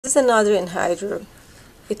is another anhydride.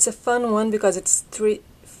 It's a fun one because it's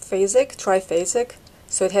triphasic,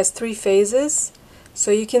 so it has 3 phases.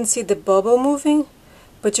 So you can see the bubble moving,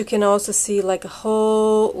 but you can also see like a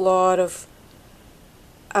whole lot of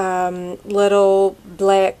little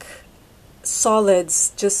black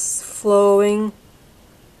solids just flowing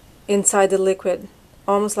inside the liquid,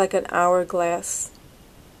 almost like an hourglass.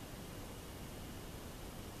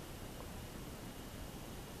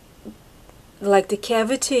 Like the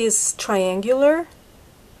cavity is triangular.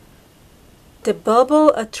 The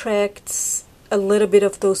bubble attracts a little bit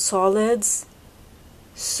of those solids,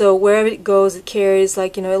 so wherever it goes it carries,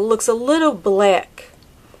 like, you know, it looks a little black.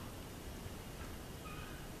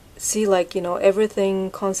 See, like, you know,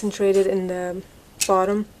 everything concentrated in the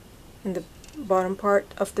bottom part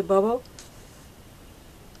of the bubble.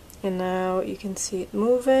 And now you can see it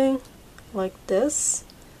moving like this,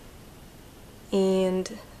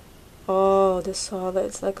 and all the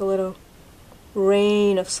solids, like a little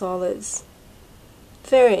rain of solids.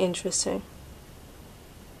 Very interesting.